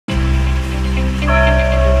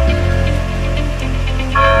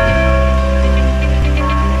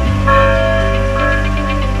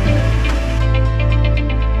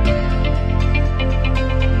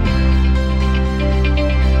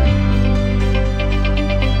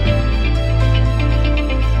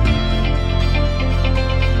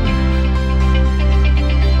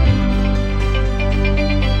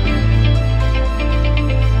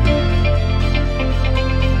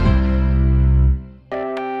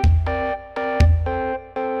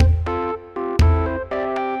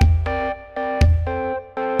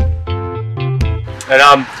And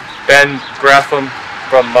I'm Ben Graffam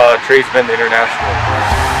from Tradesmen International.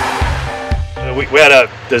 We had a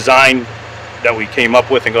design that we came up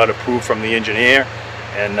with and got approved from the engineer,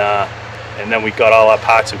 and then we got all our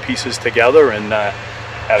parts and pieces together, and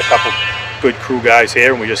had a couple good crew guys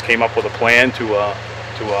here, and we just came up with a plan to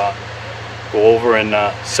go over and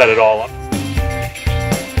set it all up.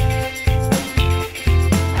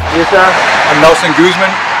 Yes, sir. I'm Nelson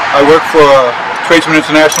Guzman. I work for Tradesmen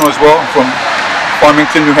International as well. I'm from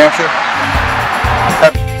Farmington, New Hampshire.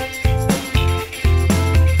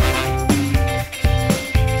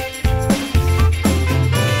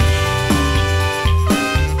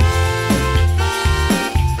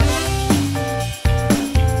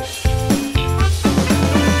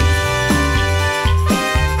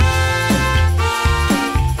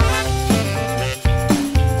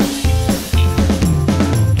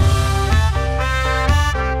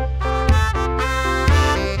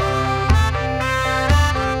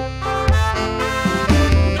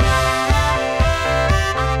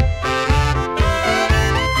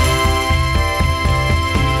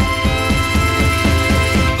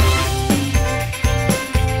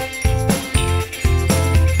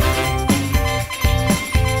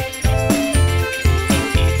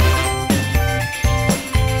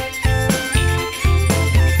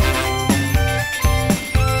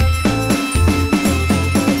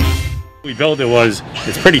 Built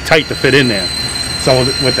it's pretty tight to fit in there. So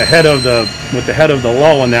with the head of the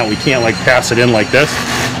low and that, we can't like pass it in like this.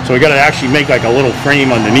 So we got to actually make like a little frame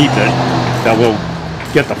underneath it that will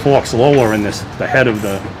get the forks lower and the head of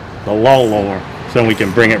the low lower, so then we can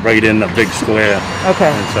bring it right in the big square. Okay.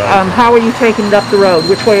 So, how are you taking it up the road?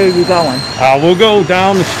 Which way are you going? We'll go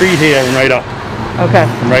down the street here and right up. Okay.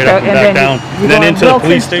 And right up and back down, and then into the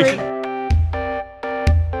police station.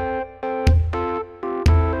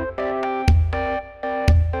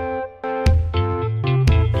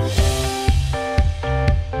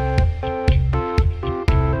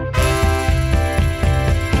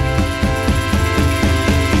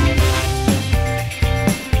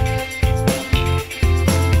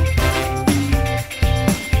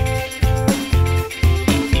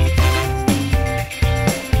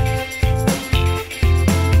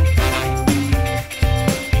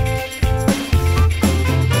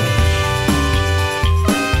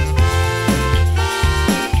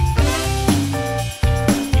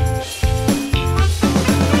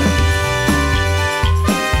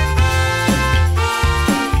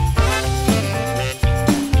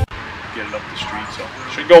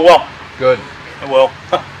 Should go well. Good. It will.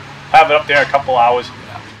 Have it up there a couple hours.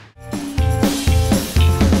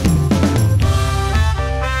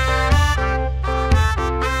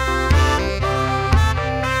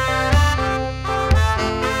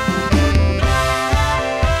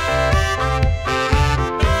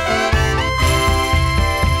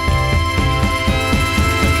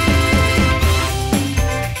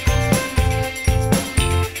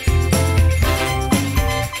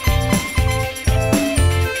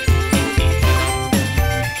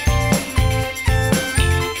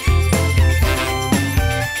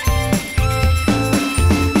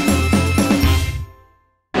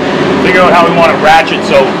 Figure out how we want to ratchet,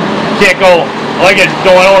 so can't go like it. I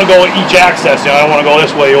don't want to go each access. You know, I don't want to go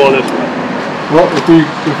this way or this way. Well, if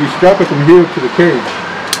we strap it from here to the cage,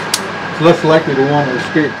 it's less likely to want to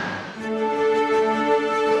escape.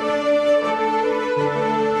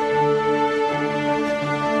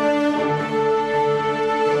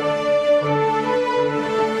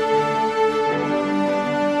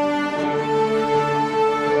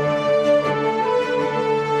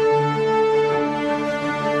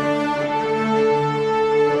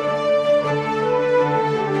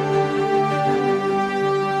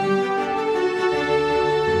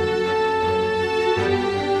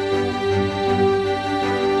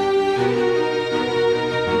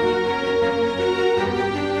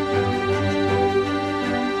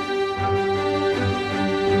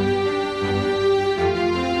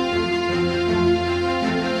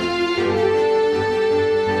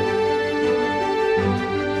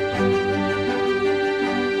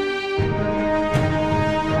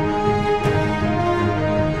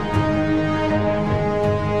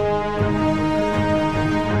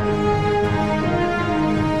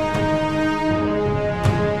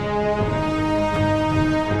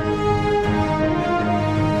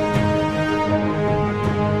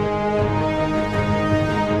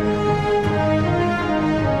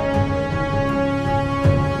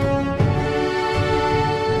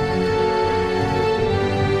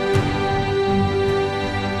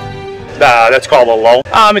 That's called a low.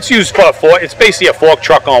 It's used for a fork. It's basically a fork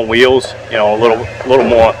truck on wheels. You know, a little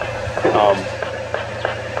more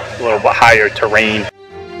little bit higher terrain.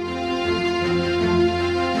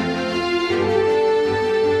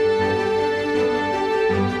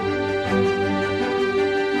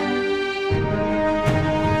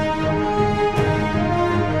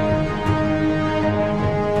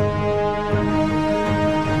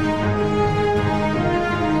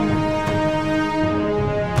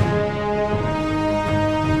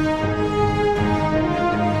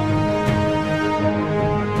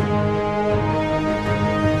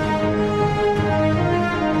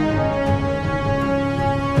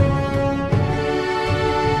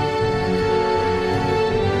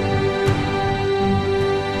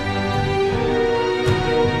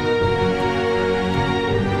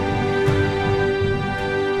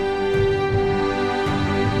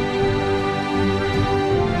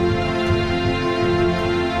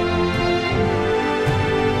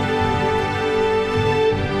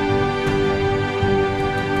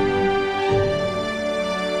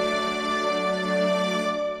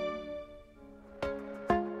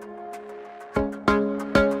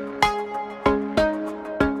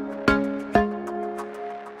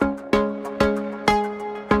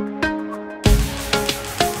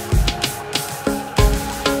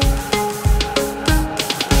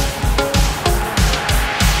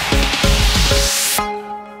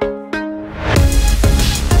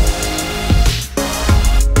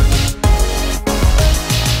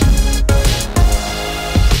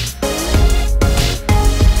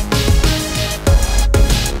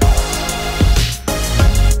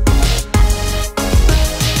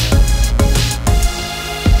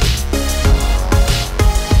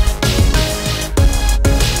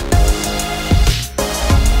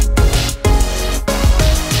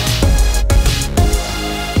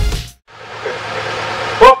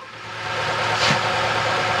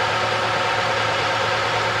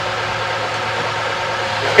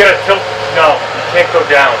 Get a tilt. No, you can't go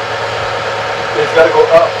down. It's got to go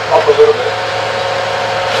up a little bit.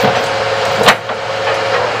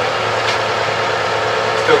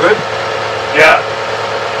 Still good? Yeah.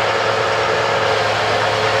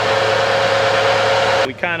 What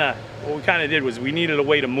we kind of did was we needed a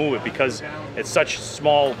way to move it because it's such a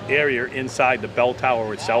small area inside the bell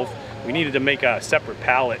tower itself. We needed to make a separate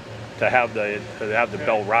pallet to have the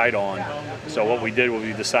bell ride on. So what we did was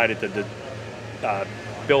we decided to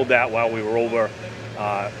build that while we were over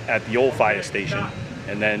at the old fire station,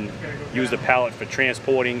 and then use the pallet for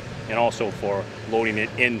transporting and also for loading it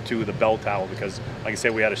into the bell tower, because like I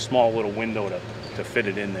said, we had a small little window to fit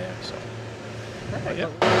it in there. So yeah.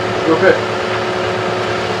 Real good.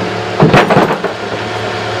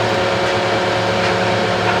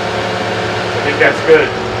 I think that's good.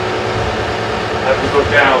 Have to go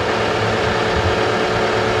down.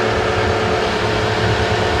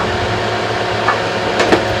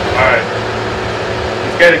 Alright.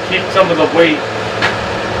 He's got to keep some of the weight.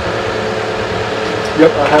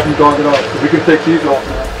 Yep, I haven't gone it off, so we can take these off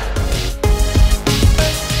now.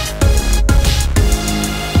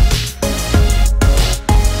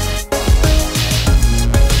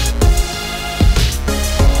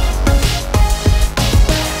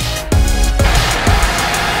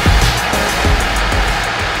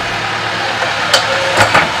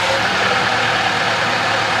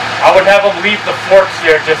 I would have them leave the forks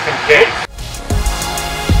here just in case.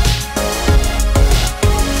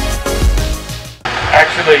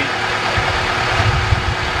 Actually,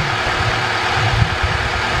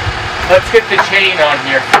 let's get the chain on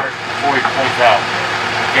here first before he pulls out.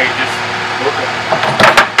 Okay, just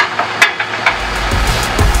okay.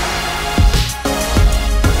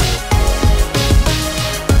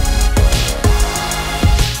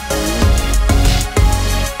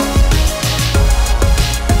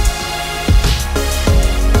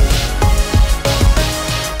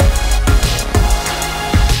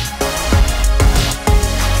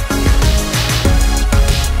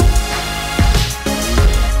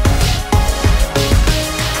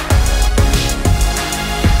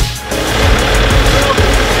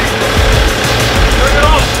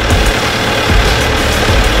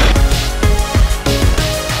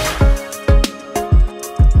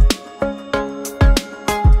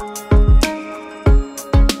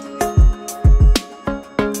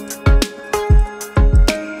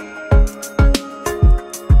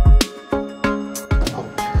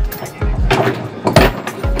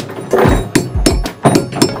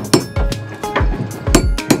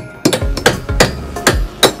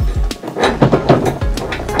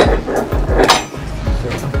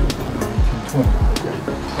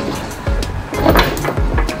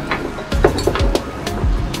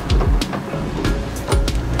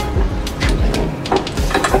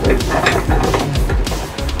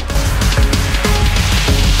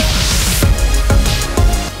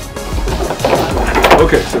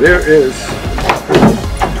 Okay, so there is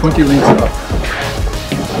 20 links up.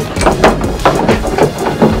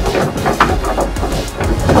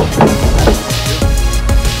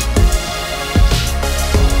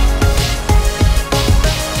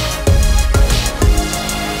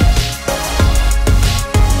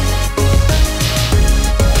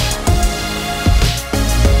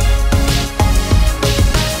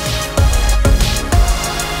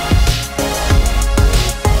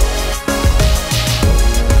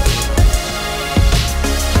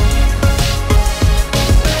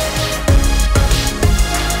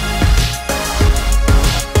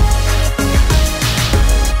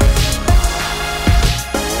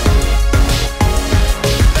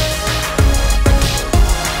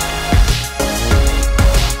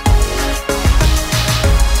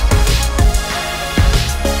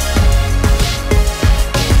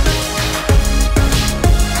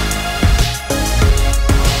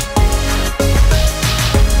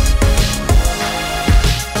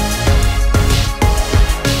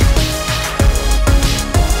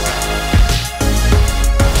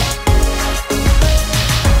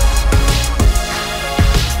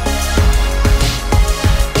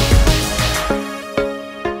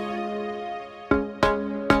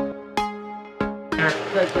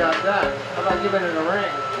 Good job done. How about giving it a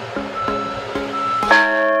ring?